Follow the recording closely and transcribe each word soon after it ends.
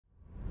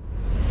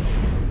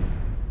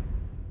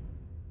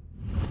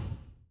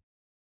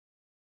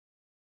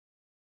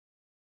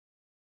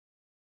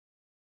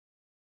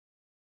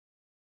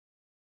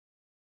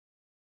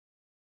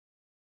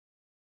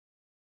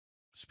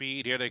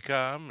Speed, here they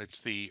come. It's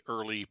the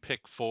early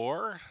pick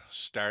four,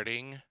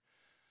 starting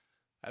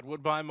at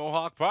Woodbine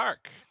Mohawk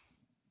Park.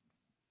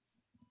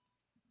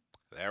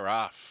 They're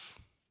off.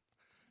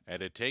 And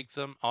to take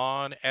them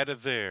on out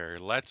of there,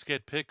 Let's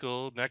Get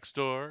Pickled next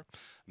door,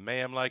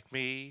 Mayhem Like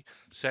Me,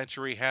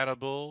 Century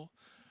Hannibal,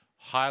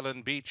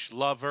 Highland Beach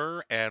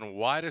Lover, and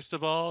widest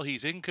of all,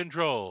 he's in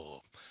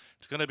control.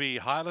 It's going to be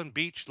Highland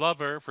Beach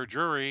Lover for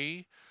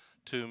Jury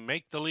to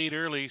make the lead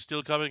early,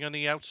 still coming on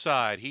the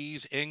outside.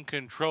 He's in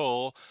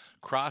control,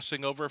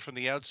 crossing over from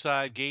the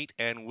outside gate,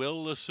 and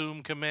will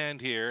assume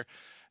command here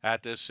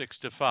at the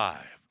 6-5.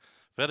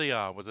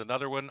 Villion with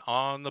another one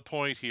on the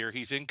point here.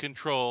 He's in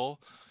control.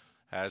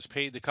 Has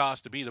paid the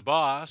cost to be the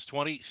boss.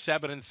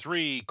 27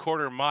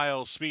 3/4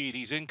 mile speed.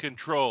 He's in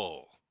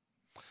control.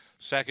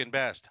 Second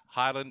best,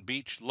 Highland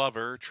Beach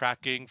Lover,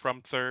 tracking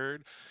from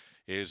third,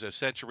 is a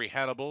Century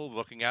Hannibal.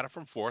 Looking at it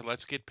from fourth,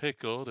 Let's Get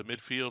Pickled. A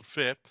midfield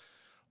fifth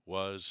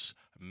was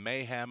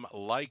Mayhem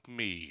Like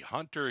Me.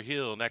 Hunter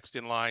Hill next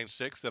in line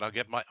sixth, and I'll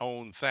get my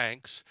own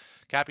thanks.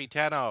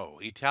 Capitano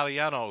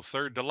Italiano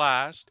third to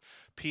last.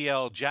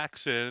 P.L.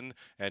 Jackson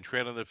and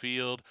trailing the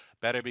field.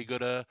 Better Be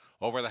Gooda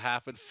over the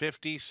half at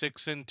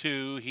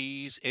 56-2.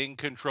 He's in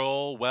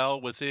control,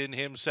 well within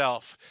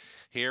himself.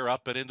 Here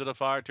up and into the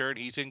far turn,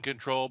 he's in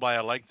control by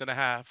a length and a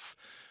half.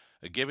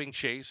 Giving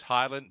chase,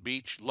 Highland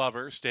Beach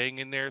Lover staying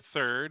in there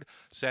third.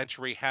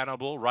 Century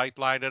Hannibal right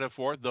line at a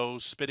fourth.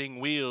 Those spinning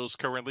wheels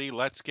currently.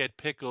 Let's Get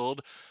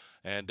Pickled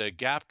and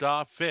gapped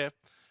off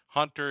fifth.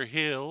 Hunter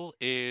Hill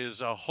is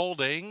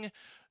holding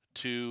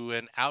to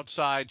an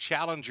outside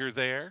challenger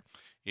there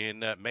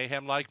in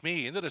Mayhem Like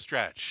Me into the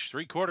stretch.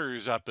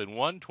 3/4 up in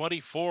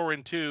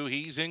 124-2.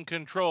 He's in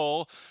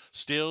control.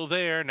 Still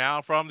there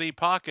now from the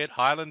pocket.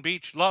 Highland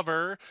Beach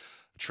Lover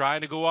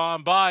trying to go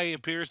on by,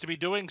 appears to be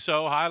doing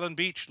so. Highland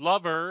Beach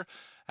Lover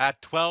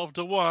at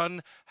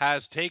 12-1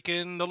 has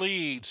taken the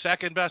lead.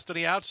 Second best on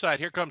the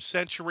outside. Here comes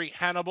Century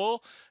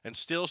Hannibal, and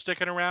still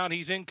sticking around.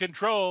 He's in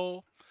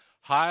control.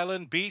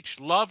 Highland Beach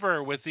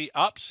Lover with the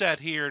upset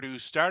here to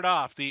start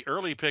off the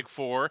early pick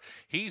four.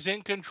 He's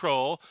in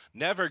control.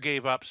 Never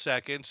gave up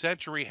second.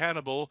 Century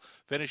Hannibal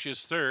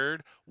finishes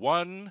third.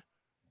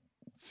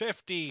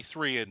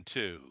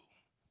 153-2.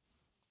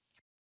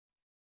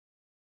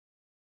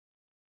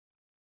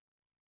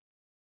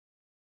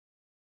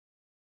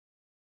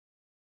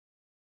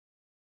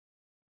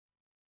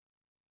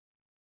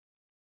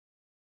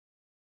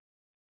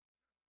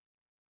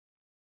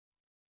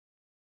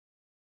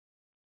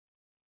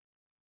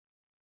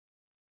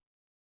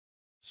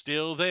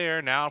 Still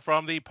there now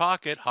from the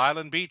pocket.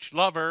 Highland Beach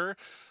Lover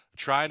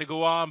trying to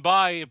go on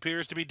by,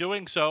 appears to be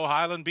doing so.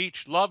 Highland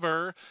Beach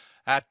Lover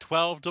at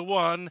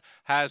 12-1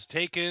 has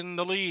taken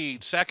the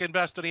lead. Second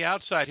best on the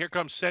outside. Here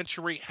comes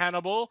Century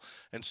Hannibal,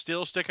 and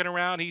still sticking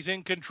around. He's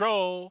in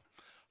control.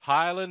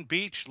 Highland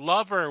Beach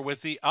Lover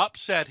with the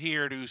upset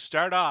here to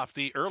start off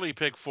the early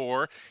pick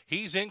four.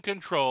 He's in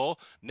control.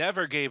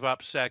 Never gave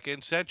up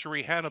second.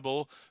 Century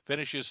Hannibal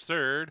finishes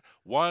third.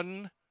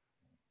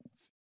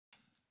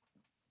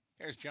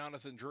 There's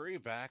Jonathan Drury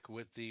back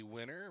with the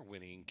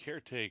winning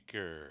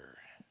caretaker.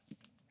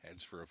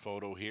 Heads for a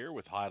photo here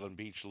with Highland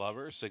Beach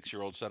Lover,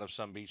 6-year-old son of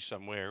some beach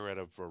somewhere out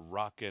of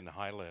Rockin'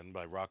 Highland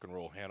by Rock and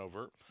Roll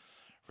Hanover.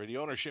 For the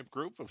ownership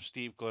group of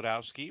Steve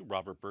Glodowski,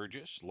 Robert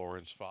Burgess,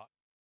 Lawrence Fox.